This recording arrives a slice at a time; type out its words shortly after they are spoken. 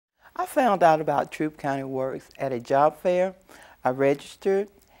I found out about Troup County Works at a job fair. I registered,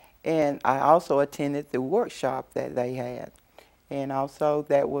 and I also attended the workshop that they had. And also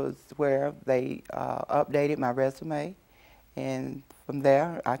that was where they updated my resume. And from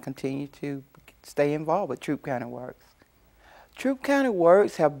there, I continued to stay involved with Troup County Works. Troup County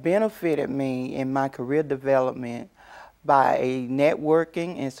Works have benefited me in my career development by a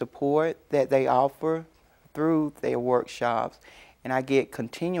networking and support that they offer through their workshops. And I get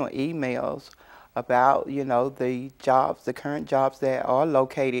continual emails about, the jobs, the current jobs that are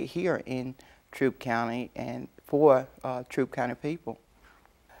located here in Troup County and for Troup County people.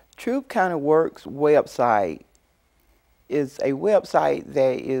 Troup County Works website is a website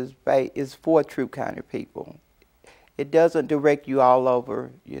that is for Troup County people. It doesn't direct you all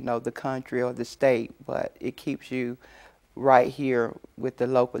over, the country or the state, but it keeps you right here with the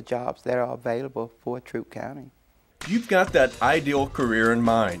local jobs that are available for Troup County. You've got that ideal career in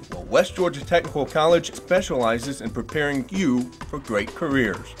mind. Well, West Georgia Technical College specializes in preparing you for great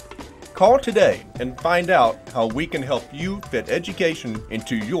careers. Call today and find out how we can help you fit education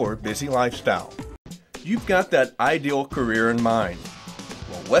into your busy lifestyle. You've got that ideal career in mind.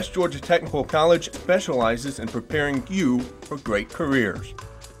 Well, West Georgia Technical College specializes in preparing you for great careers.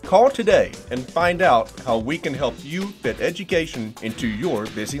 Call today and find out how we can help you fit education into your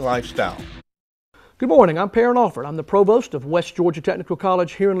busy lifestyle. Good morning, I'm Perrin Alford. I'm the Provost of West Georgia Technical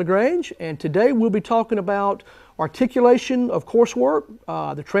College here in LaGrange, and today we'll be talking about articulation of coursework,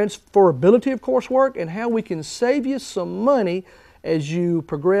 the transferability of coursework, and how we can save you some money as you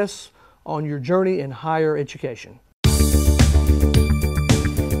progress on your journey in higher education.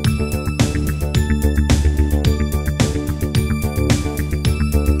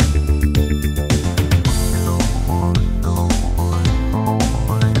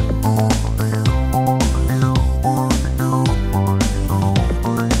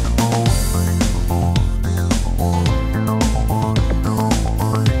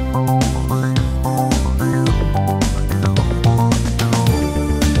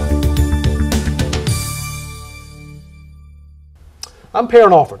 I'm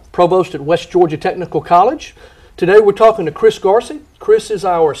Perrin Alford, Provost at West Georgia Technical College. Today we're talking to Chris Garcy. Chris is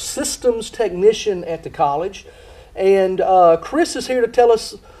our systems technician at the college, and Chris is here to tell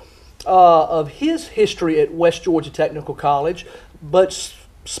us of his history at West Georgia Technical College, but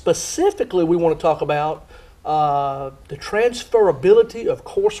specifically we want to talk about the transferability of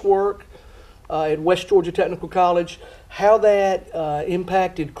coursework at West Georgia Technical College, how that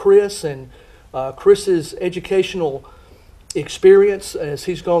impacted Chris and Chris's educational experience as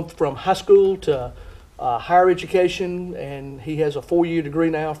he's gone from high school to higher education, and he has a 4-year degree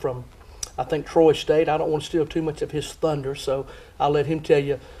now from, I think, Troy State. I don't want to steal too much of his thunder, so I'll let him tell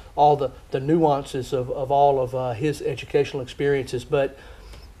you all the nuances of all of his educational experiences. But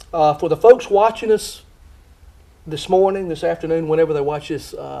for the folks watching us this morning, this afternoon, whenever they watch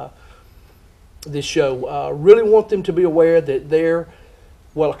this show, really want them to be aware that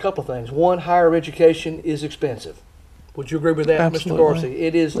a couple of things. One, higher education is expensive. Would you agree with that, Absolutely. Mr. Garcy?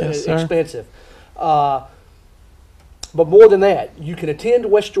 It is Yes, expensive. But more than that, you can attend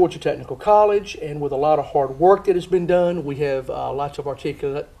West Georgia Technical College, and with a lot of hard work that has been done, we have lots of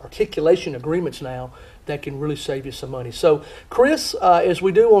articulation agreements now that can really save you some money. So, Chris, as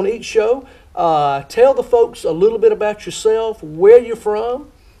we do on each show, tell the folks a little bit about yourself, where you're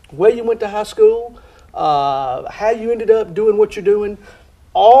from, where you went to high school, how you ended up doing what you're doing,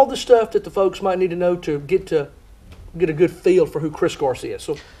 all the stuff that the folks might need to know to get a good feel for who Chris Garcy is.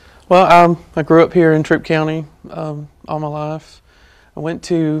 So, well, I grew up here in Troup County all my life. I went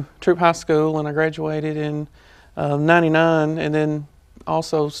to Troup High School and I graduated in '99, and then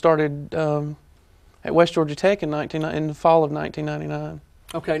also started at West Georgia Tech in the fall of 1999.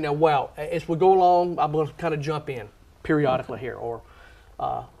 Okay, now wow, as we go along, I'm going to kind of jump in periodically here, or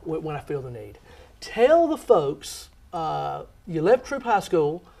when I feel the need. Tell the folks, you left Troup High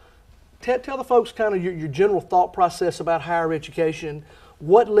School. Tell the folks kind of your general thought process about higher education.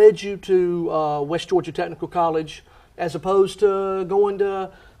 What led you to West Georgia Technical College as opposed to going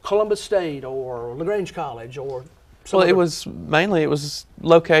to Columbus State or LaGrange College or some Well, other? it was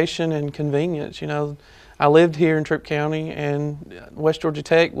location and convenience. I lived here in Troup County, and West Georgia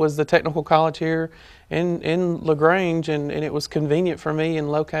Tech was the technical college here in LaGrange, and it was convenient for me in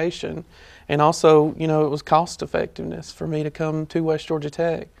location. And also, it was cost effectiveness for me to come to West Georgia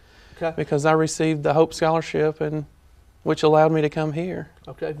Tech. Okay. Because I received the Hope Scholarship, which allowed me to come here.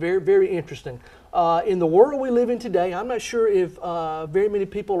 Okay, very, very interesting. In the world we live in today, I'm not sure if very many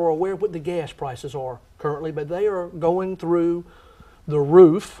people are aware of what the gas prices are currently, but they are going through the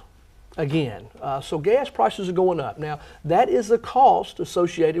roof again. So gas prices are going up. Now, that is a cost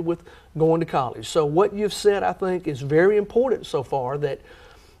associated with going to college. So what you've said, I think, is very important so far, that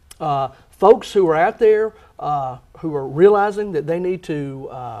folks who are out there who are realizing that they need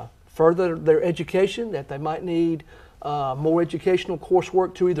to further their education, that they might need more educational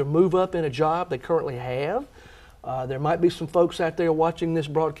coursework to either move up in a job they currently have. There might be some folks out there watching this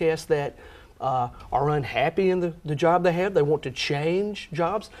broadcast that are unhappy in the job they have. They want to change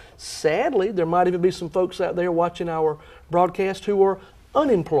jobs. Sadly, there might even be some folks out there watching our broadcast who are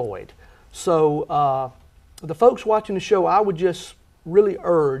unemployed. So the folks watching the show, I would just really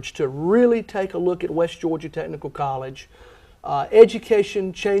urge to really take a look at West Georgia Technical College.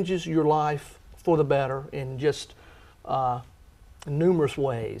 Education changes your life for the better in just numerous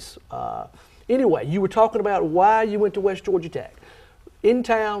ways. Anyway, you were talking about why you went to West Georgia Tech. In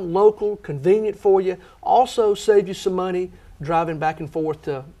town, local, convenient for you, also save you some money driving back and forth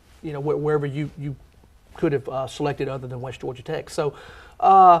to, you know, wherever you could have selected other than West Georgia Tech. So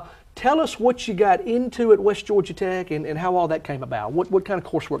tell us what you got into at West Georgia Tech and how all that came about. What kind of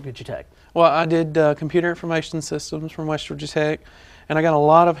coursework did you take? Well, I did computer information systems from West Georgia Tech, and I got a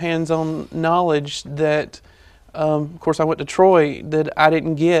lot of hands-on knowledge that, of course, I went to Troy that I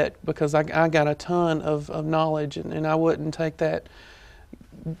didn't get, because I got a ton of knowledge, and I wouldn't take that.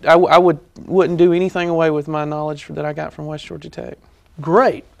 I wouldn't do anything away with my knowledge that I got from West Georgia Tech.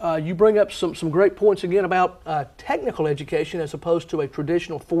 Great. You bring up some great points again about technical education as opposed to a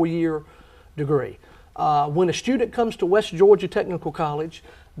traditional 4-year degree. When a student comes to West Georgia Technical College,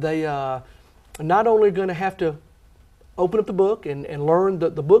 they not only going to have to open up the book and learn the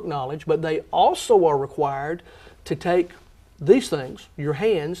book knowledge, but they also are required to take these things, your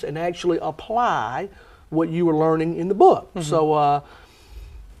hands, and actually apply what you were learning in the book. Mm-hmm. So,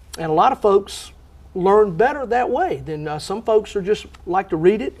 and a lot of folks learn better that way than some folks are just like to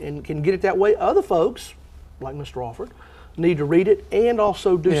read it and can get it that way. Other folks, like Mr. Alford, need to read it and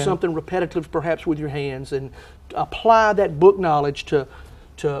also do something repetitive perhaps with your hands and apply that book knowledge to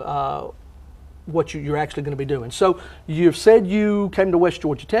what you're actually going to be doing. So you've said you came to West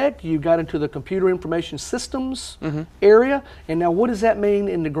Georgia Tech, you got into the computer information systems area, and now what does that mean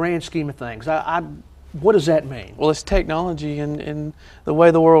in the grand scheme of things? What does that mean? Well, it's technology, and the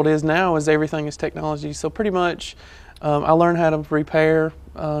way the world is now is everything is technology. So pretty much I learned how to repair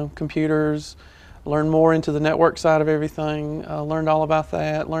computers, learn more into the network side of everything, learned all about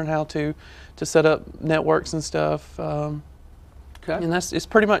that, learned how to set up networks and stuff. Okay. And it's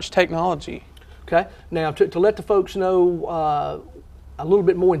pretty much technology. Okay. Now, to let the folks know a little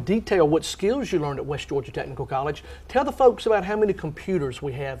bit more in detail what skills you learned at West Georgia Technical College, tell the folks about how many computers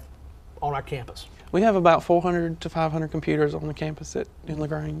we have on our campus. We have about 400 to 500 computers on the campus in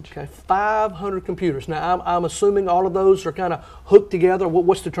LaGrange. Okay, 500 computers. Now, I'm assuming all of those are kind of hooked together.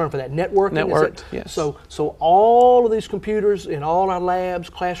 What's the term for that? Networking? Networked, yes. So all of these computers in all our labs,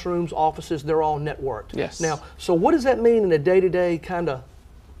 classrooms, offices, they're all networked. Yes. Now, so what does that mean in a day-to-day kind of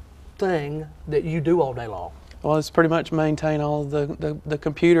thing that you do all day long? Well, it's pretty much maintain all of the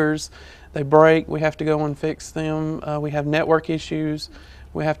computers. They break, we have to go and fix them. We have network issues.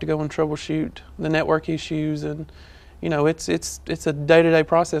 We have to go and troubleshoot the network issues, and you know, it's a day-to-day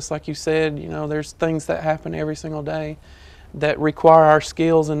process, like you said. You know, there's things that happen every single day that require our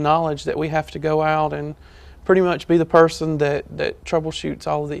skills and knowledge that we have to go out and pretty much be the person that troubleshoots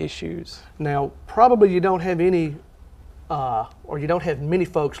all of the issues. Now, probably you don't have any, or you don't have many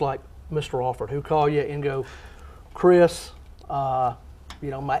folks like Mr. Alford who call you and go, Chris, you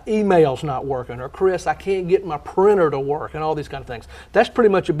know, my email's not working, or Chris, I can't get my printer to work, and all these kind of things. That's pretty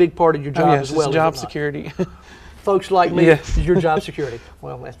much a big part of your job as well. It's job security. Folks like me, yes. Your job security.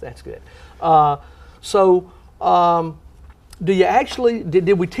 Well, that's good. Do you actually, did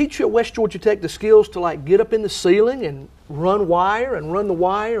we teach you at West Georgia Tech the skills to like get up in the ceiling and run wire and run the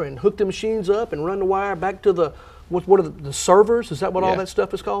wire and hook the machines up and run the wire back to the, what are the servers? Is that what all that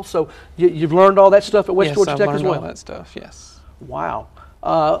stuff is called? So you've learned all that stuff at West Georgia Tech as well? Yes, I've learned all that stuff, yes. Wow.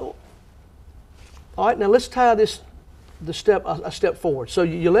 All right, now let's tie a step forward. So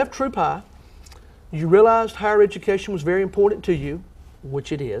you left Troop High. You realized higher education was very important to you,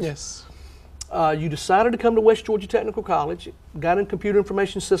 which it is. Yes. You decided to come to West Georgia Technical College, got in computer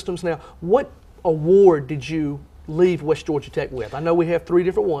information systems. Now, what award did you leave West Georgia Tech with? I know we have 3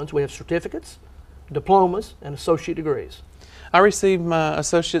 different ones. We have certificates, diplomas, and associate degrees. I received my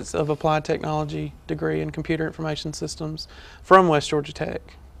Associates of Applied Technology degree in Computer Information Systems from West Georgia Tech.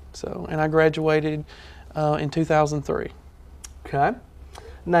 So, and I graduated in 2003. Okay.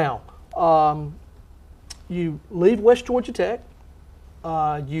 Now, you leave West Georgia Tech.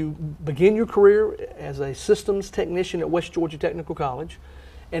 You begin your career as a systems technician at West Georgia Technical College,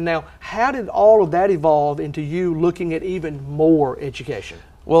 And now, how did all of that evolve into you looking at even more education?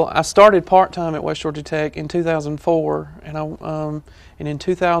 Well, I started part-time at West Georgia Tech in 2004, and in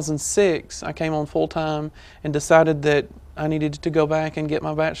 2006 I came on full-time and decided that I needed to go back and get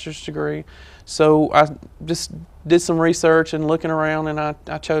my bachelor's degree. So I just did some research and looking around, and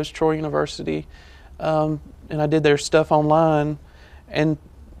I chose Troy University, and I did their stuff online, and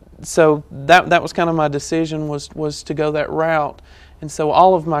so that was kind of my decision, was to go that route. And so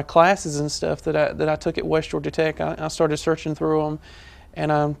all of my classes and stuff that I took at West Georgia Tech, I started searching through them,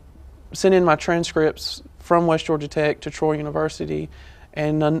 and I sent in my transcripts from West Georgia Tech to Troy University,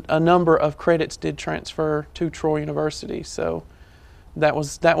 and a number of credits did transfer to Troy University. So that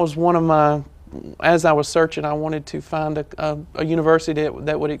was one of my, as I was searching, I wanted to find a university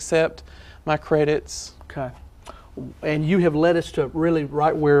that would accept my credits. Okay. And you have led us to really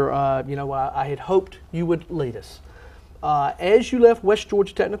right where I had hoped you would lead us. As you left West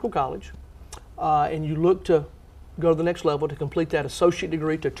Georgia Technical College, and you looked to go to the next level to complete that associate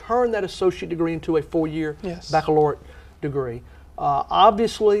degree, to turn that associate degree into a 4-year Yes. baccalaureate degree.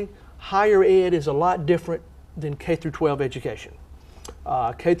 Obviously, higher ed is a lot different than K through 12 education.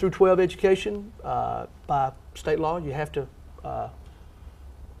 K through 12 education, by state law, you have to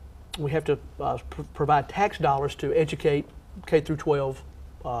we have to provide tax dollars to educate K through 12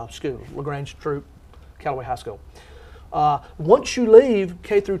 schools, LaGrange, Troop, Callaway High School. Once you leave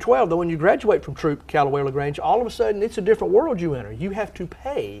K through 12, though, when you graduate from Troop, Callaway, LaGrange, all of a sudden it's a different world you enter. You have to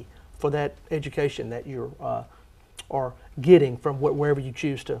pay for that education that you're are getting from wherever you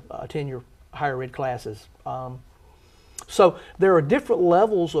choose to attend your higher ed classes. So there are different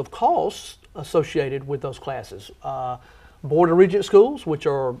levels of costs associated with those classes. Board of Regent schools, which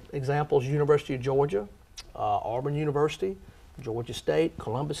are examples, University of Georgia, Auburn University, Georgia State,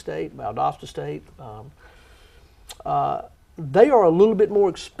 Columbus State, Valdosta State, they are a little bit more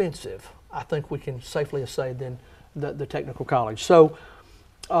expensive, I think we can safely say, than the technical college. So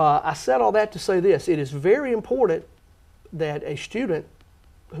I said all that to say this: it is very important that a student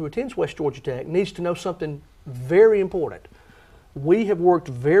who attends West Georgia Tech needs to know something very important. We have worked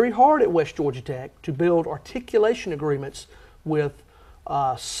very hard at West Georgia Tech to build articulation agreements with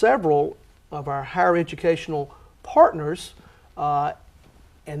several of our higher educational partners, and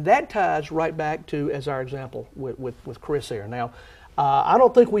that ties right back to, as our example with Chris here. Now, I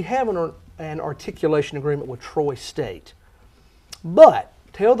don't think we have an articulation agreement with Troy State, but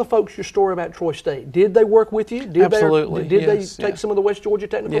tell the folks your story about Troy State. Did they work with you? Absolutely. Did yes, they take some of the West Georgia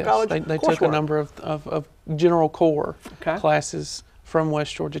Technical yes, College they coursework? took a number of general core Okay. classes from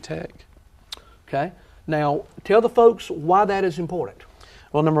West Georgia Tech. Okay. Now, tell the folks why that is important.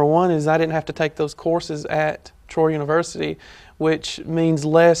 Well, number one is I didn't have to take those courses at Troy University, which means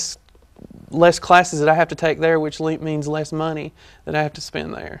less classes that I have to take there, which means less money that I have to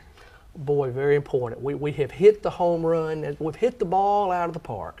spend there. Boy, very important. We have hit the home run. We've hit the ball out of the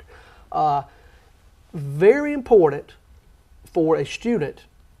park. Very important for a student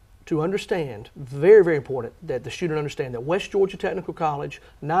to understand, very, very important that the student understand that West Georgia Technical College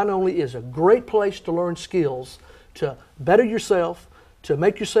not only is a great place to learn skills, to better yourself, to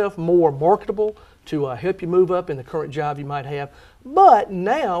make yourself more marketable, to help you move up in the current job you might have, but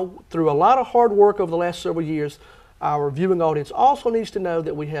now, through a lot of hard work over the last several years, our viewing audience also needs to know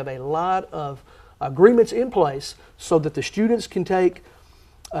that we have a lot of agreements in place so that the students can take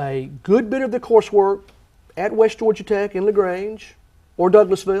a good bit of the coursework at West Georgia Tech in LaGrange, or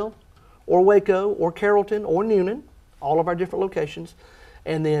Douglasville, or Waco, or Carrollton, or Newnan, all of our different locations.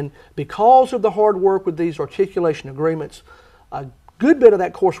 And then because of the hard work with these articulation agreements, a good bit of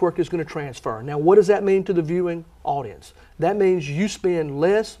that coursework is going to transfer. Now, what does that mean to the viewing audience? That means you spend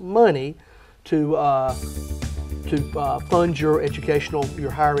less money to fund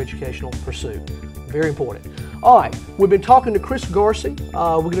your higher educational pursuit. Very important. All right, we've been talking to Chris Garcy.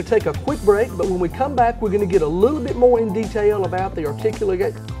 We're going to take a quick break, but when we come back, we're going to get a little bit more in detail about the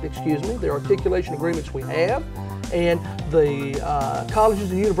articulation agreements we have, and the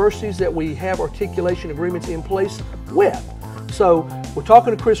colleges and universities that we have articulation agreements in place with. So we're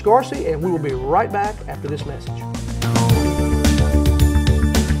talking to Chris Garcy, and we will be right back after this message.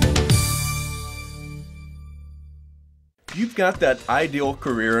 You've got that ideal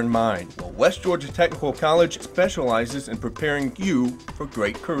career in mind. Well, West Georgia Technical College specializes in preparing you for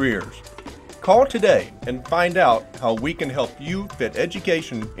great careers. Call today and find out how we can help you fit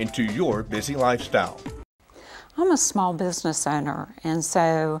education into your busy lifestyle. I'm a small business owner, and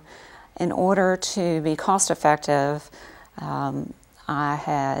so in order to be cost effective, I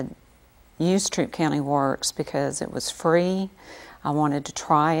had used Troup County Works because it was free. I wanted to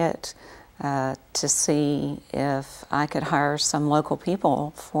try it. to see if I could hire some local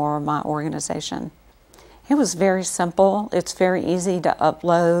people for my organization. It was very simple. It's very easy to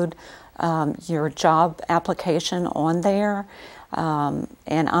upload your job application on there. And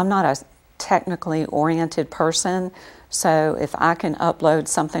I'm not a technically oriented person, so if I can upload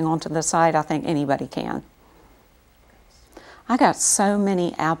something onto the site, I think anybody can. I got so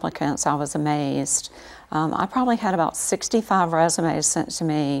many applicants, I was amazed. I probably had about 65 resumes sent to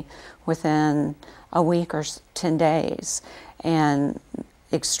me within a week or 10 days, and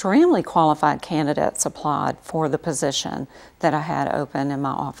extremely qualified candidates applied for the position that I had open in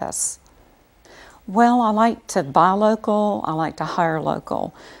my office. Well, I like to buy local, I like to hire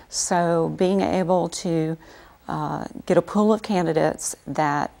local. So being able to get a pool of candidates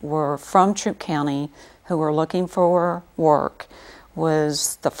that were from Troup County who were looking for work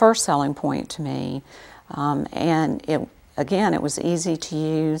was the first selling point to me. And it was easy to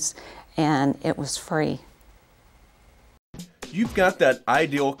use and it was free. You've got that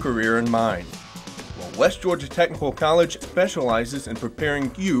ideal career in mind. Well, West Georgia Technical College specializes in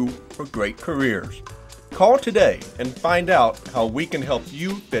preparing you for great careers. Call today and find out how we can help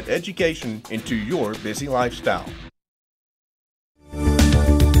you fit education into your busy lifestyle.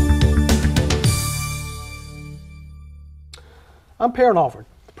 I'm Perrin Alford,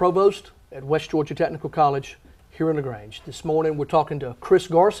 the Provost at West Georgia Technical College here in LaGrange. This morning we're talking to Chris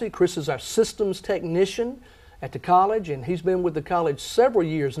Garcy. Chris is our systems technician at the college, and he's been with the college several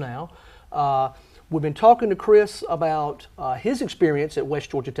years now. We've been talking to Chris about his experience at West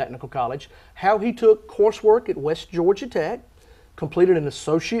Georgia Technical College, how he took coursework at West Georgia Tech, completed an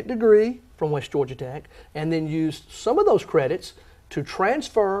associate degree from West Georgia Tech, and then used some of those credits to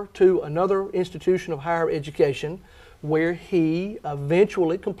transfer to another institution of higher education where he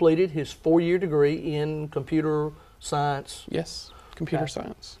eventually completed his 4-year degree in computer science. Yes, computer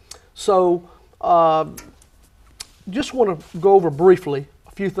science. So just want to go over briefly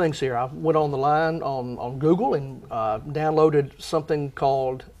a few things here. I went on the line on Google and downloaded something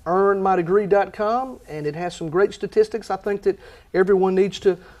called earnmydegree.com, and it has some great statistics I think that everyone needs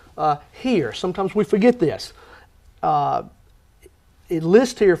to hear. Sometimes we forget this. It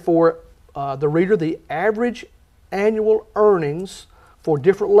lists here for the reader the average annual earnings for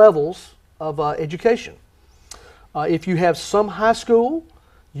different levels of education. If you have some high school,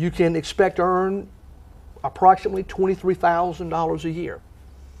 you can expect to earn approximately $23,000 a year.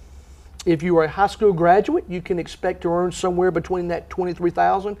 If you are a high school graduate, you can expect to earn somewhere between that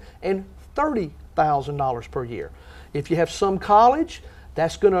 $23,000 and $30,000 per year. If you have some college,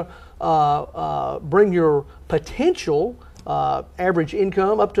 that's going to bring your potential average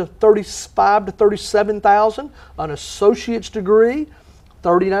income up to $35,000 to $37,000. An associate's degree,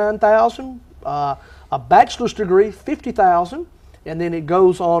 $39,000. A bachelor's degree, $50,000. And then it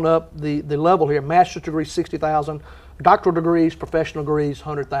goes on up the level here. Master's degree, $60,000. Doctoral degrees, professional degrees,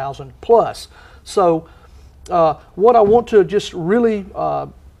 $100,000 plus. So what I want to just really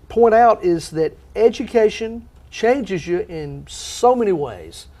point out is that education changes you in so many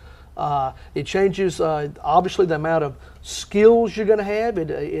ways. It changes, obviously, the amount of skills you're going to have.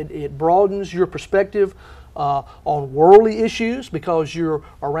 It broadens your perspective on worldly issues because you're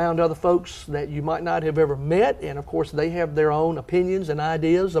around other folks that you might not have ever met, and of course they have their own opinions and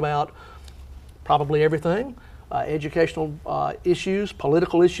ideas about probably everything, educational issues,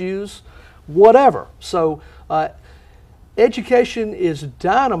 political issues, whatever. So education is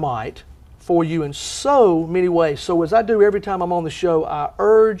dynamite for you in so many ways. So as I do every time I'm on the show, I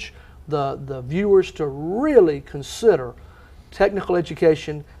urge the viewers to really consider technical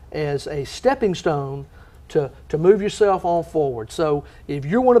education as a stepping stone to move yourself on forward. So if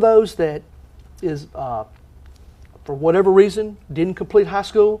you're one of those that is, for whatever reason, didn't complete high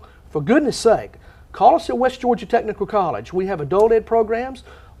school, for goodness sake, call us at West Georgia Technical College. We have adult ed programs.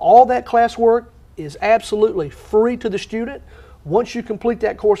 All that classwork is absolutely free to the student. Once you complete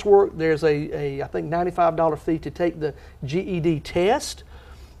that coursework, there's I think, $95 fee to take the GED test.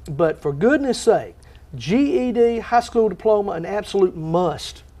 But for goodness sake, GED, high school diploma, an absolute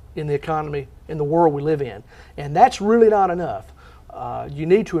must in the economy, in the world we live in. And that's really not enough. You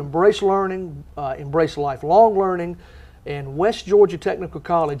need to embrace learning, embrace lifelong learning. And West Georgia Technical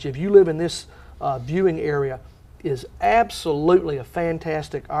College, if you live in this viewing area, is absolutely a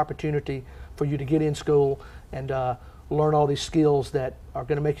fantastic opportunity for you to get in school and learn all these skills that are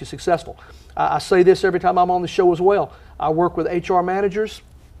going to make you successful. I say this every time I'm on the show as well. I work with HR managers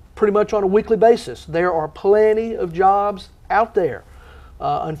pretty much on a weekly basis. There are plenty of jobs out there.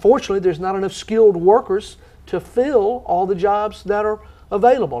 Unfortunately, there's not enough skilled workers to fill all the jobs that are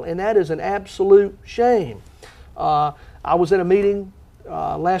available, and that is an absolute shame. I was at a meeting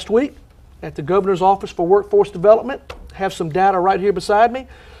last week at the Governor's Office for Workforce Development. Have some data right here beside me.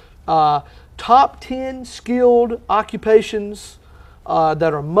 Top 10 skilled occupations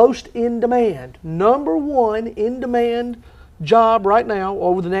that are most in demand. Number one in demand job right now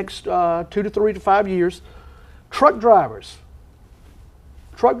over the next 2 to 3 to 5 years, truck drivers.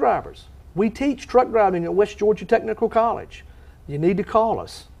 Truck drivers. We teach truck driving at West Georgia Technical College. You need to call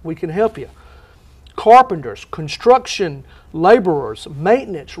us. We can help you. Carpenters, construction laborers,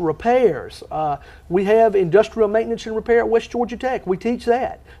 maintenance, repairs. We have industrial maintenance and repair at West Georgia Tech. We teach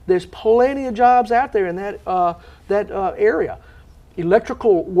that. There's plenty of jobs out there in that area.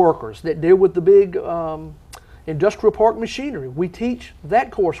 Electrical workers that deal with the big industrial park machinery. We teach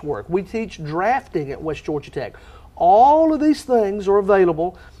that coursework. We teach drafting at West Georgia Tech. All of these things are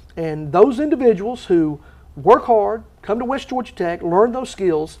available, and those individuals who work hard, come to West Georgia Tech, learn those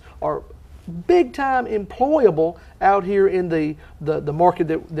skills, are big time employable out here in the market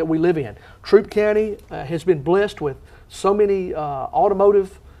that we live in. Troup County has been blessed with so many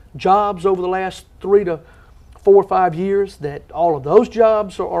automotive jobs over the last 3 to 4 or 5 years that all of those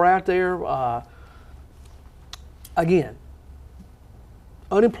jobs are out there. Again,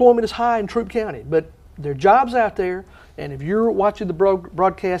 unemployment is high in Troup County, but there are jobs out there, and if you're watching the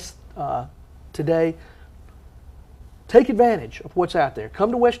broadcast today, take advantage of what's out there.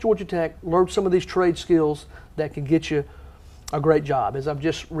 Come to West Georgia Tech, learn some of these trade skills that can get you a great job. As I've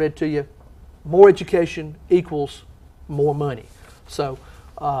just read to you, more education equals more money. So,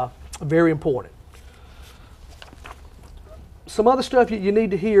 very important. Some other stuff you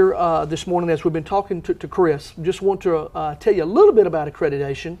need to hear this morning as we've been talking to Chris. Just want to tell you a little bit about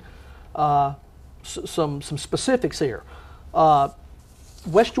accreditation, some specifics here.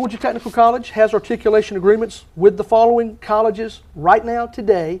 West Georgia Technical College has articulation agreements with the following colleges right now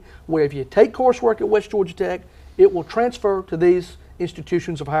today, where if you take coursework at West Georgia Tech, it will transfer to these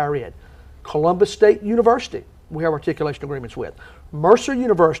institutions of higher ed. Columbus State University, we have articulation agreements with. Mercer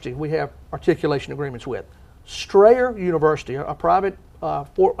University, we have articulation agreements with. Strayer University, a private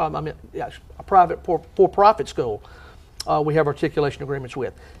for-profit school, we have articulation agreements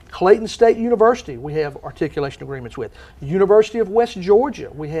with. Clayton State University, we have articulation agreements with. University of West Georgia,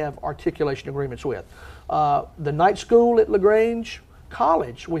 we have articulation agreements with. The night school at LaGrange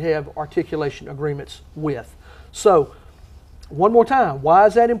College, we have articulation agreements with. So, one more time, why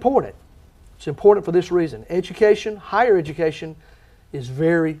is that important? It's important for this reason. Education, higher education, is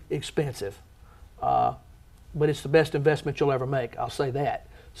very expensive. But it's the best investment you'll ever make, I'll say that.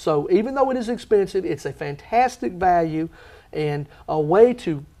 So even though it is expensive, it's a fantastic value, and a way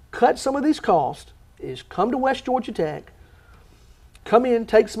to cut some of these costs is come to West Georgia Tech, come in,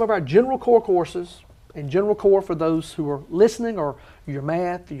 take some of our general core courses, and general core for those who are listening are your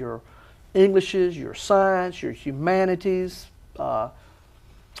math, your Englishes, your science, your humanities,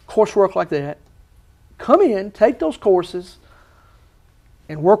 coursework like that. Come in, take those courses,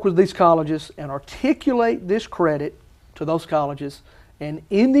 and work with these colleges and articulate this credit to those colleges. And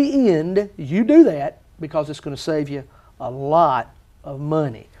in the end, you do that because it's going to save you a lot of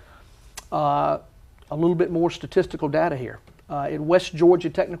money. A little bit more statistical data here. At West Georgia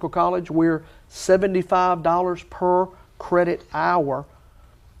Technical College, we're $75 per credit hour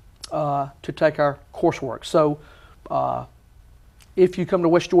to take our coursework. So if you come to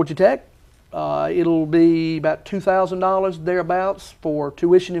West Georgia Tech, it'll be about $2,000 thereabouts for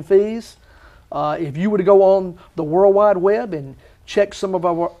tuition and fees. If you were to go on the World Wide Web and check some of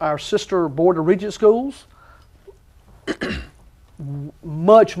our sister Board of Regents schools,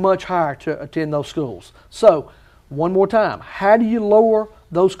 much, much higher to attend those schools. So, one more time, how do you lower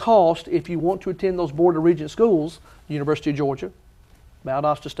those costs if you want to attend those Board of Regents schools? University of Georgia,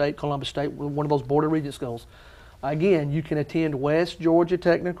 Valdosta State, Columbus State, one of those Board of Regents schools. Again, you can attend West Georgia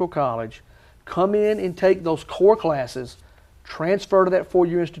Technical College, come in and take those core classes, transfer to that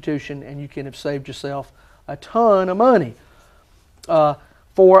four-year institution, and you can have saved yourself a ton of money.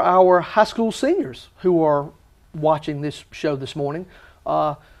 For our high school seniors who are watching this show this morning,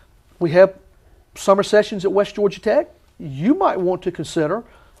 we have summer sessions at West Georgia Tech. You might want to consider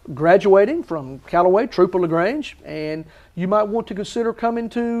graduating from Callaway, Troup, or LaGrange, and you might want to consider coming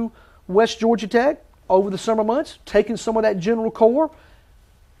to West Georgia Tech over the summer months, taking some of that general core,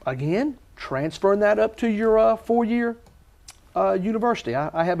 again, transferring that up to your four-year university.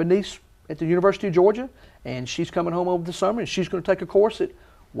 I have a niece at the University of Georgia, and she's coming home over the summer, and she's going to take a course at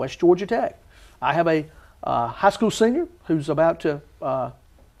West Georgia Tech. I have a high school senior who's about to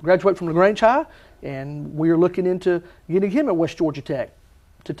graduate from LaGrange High, and we're looking into getting him at West Georgia Tech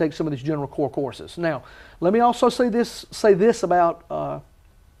to take some of these general core courses. Now, let me also say this about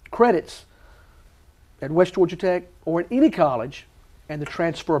credits at West Georgia Tech or at any college. and the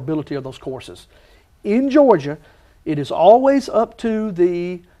transferability of those courses. In Georgia, it is always up to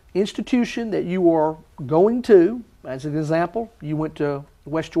the institution that you are going to. As an example, you went to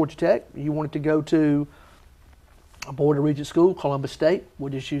West Georgia Tech, you wanted to go to a Board of Regents school, Columbus State,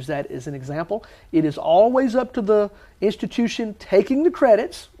 we'll just use that as an example. It is always up to the institution taking the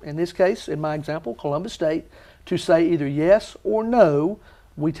credits, in this case, in my example, Columbus State, to say either yes or no,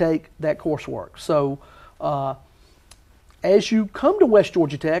 we take that coursework. So as you come to West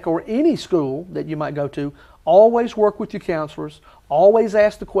Georgia Tech or any school that you might go to, always work with your counselors, always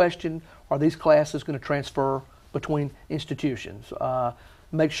ask the question, are these classes going to transfer between institutions?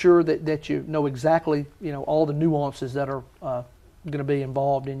 Make sure that you know exactly, all the nuances that are going to be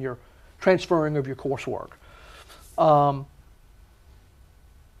involved in your transferring of your coursework.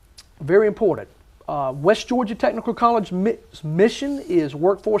 Very important. West Georgia Technical College mission is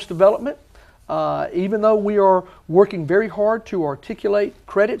workforce development. Even though we are working very hard to articulate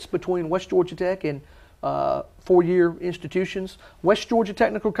credits between West Georgia Tech and four-year institutions, West Georgia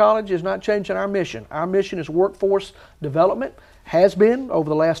Technical College is not changing our mission. Our mission is workforce development, has been over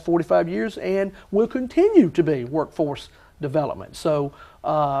the last 45 years, and will continue to be workforce development. So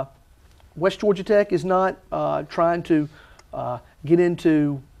West Georgia Tech is not trying to get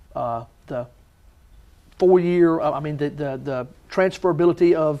into the four-year, the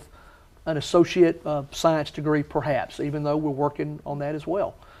transferability of an associate science degree perhaps, even though we're working on that as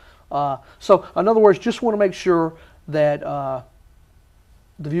well. So in other words, just want to make sure that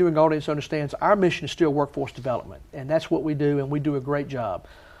the viewing audience understands our mission is still workforce development, and that's what we do, and we do a great job.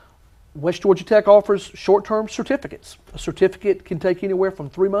 West Georgia Tech offers short-term certificates. A certificate can take anywhere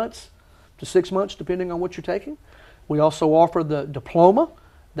from 3 months to 6 months, depending on what you're taking. We also offer the diploma.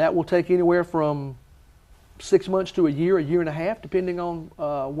 That will take anywhere from 6 months to a year and a half, depending on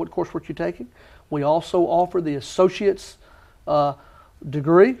what coursework you're taking. We also offer the associate's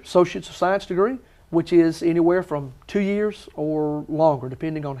degree, Associates of Science degree, which is anywhere from 2 years or longer,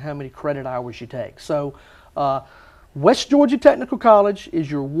 depending on how many credit hours you take. So West Georgia Technical College is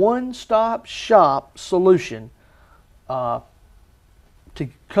your one-stop shop solution to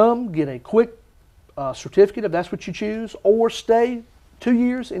come get a quick certificate if that's what you choose, or stay 2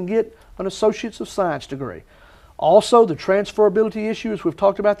 years and get an Associates of Science degree. Also, the transferability issue, as we've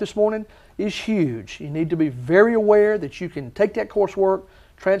talked about this morning, is huge. You need to be very aware that you can take that coursework,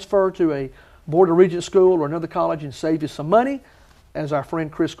 transfer to a Board of Regents school or another college and save you some money, as our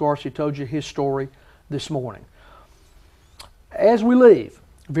friend Chris Garcia told you his story this morning. As we leave,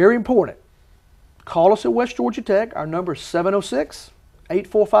 very important, call us at West Georgia Tech. Our number is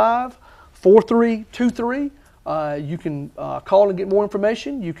 706-845-4323. You can call and get more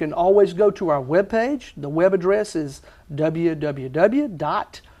information. You can always go to our webpage. The web address is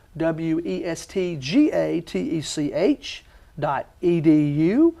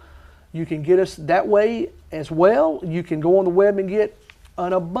www.westgatech.edu. You can get us that way as well. You can go on the web and get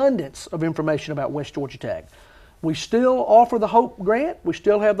an abundance of information about West Georgia Tech. We still offer the Hope Grant. We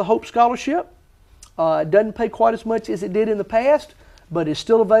still have the Hope Scholarship. It doesn't pay quite as much as it did in the past, but it's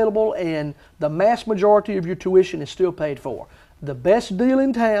still available, and the mass majority of your tuition is still paid for. The best deal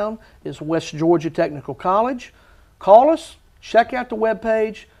in town is West Georgia Technical College. Call us, check out the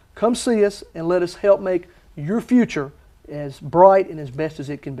webpage, come see us, and let us help make your future as bright and as best as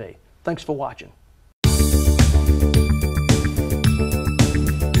it can be. Thanks for watching.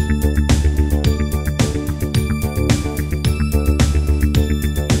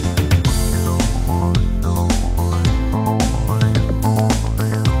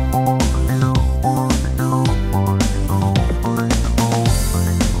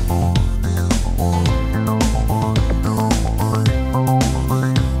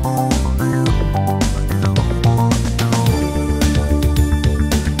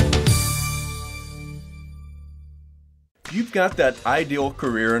 You've got that ideal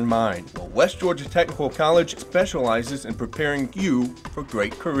career in mind. Well, West Georgia Technical College specializes in preparing you for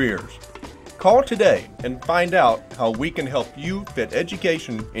great careers. Call today and find out how we can help you fit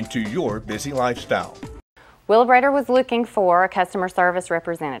education into your busy lifestyle. Wheelabrator was looking for a customer service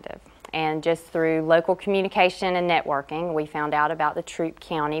representative, and just through local communication and networking, we found out about the Troup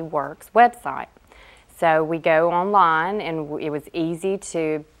County Works website. So we go online, and it was easy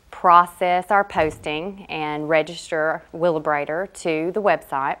to process our posting and register Wheelabrator to the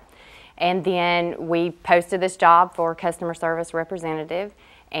website. And then we posted this job for customer service representative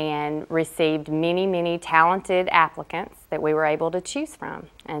and received many talented applicants that we were able to choose from.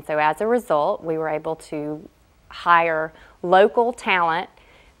 And so as a result, we were able to hire local talent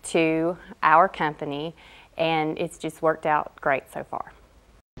to our company, and it's just worked out great so far.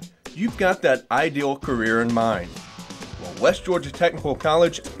 You've got that ideal career in mind. Well, West Georgia Technical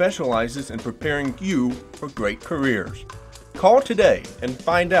College specializes in preparing you for great careers. Call today and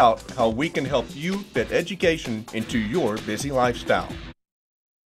find out how we can help you fit education into your busy lifestyle.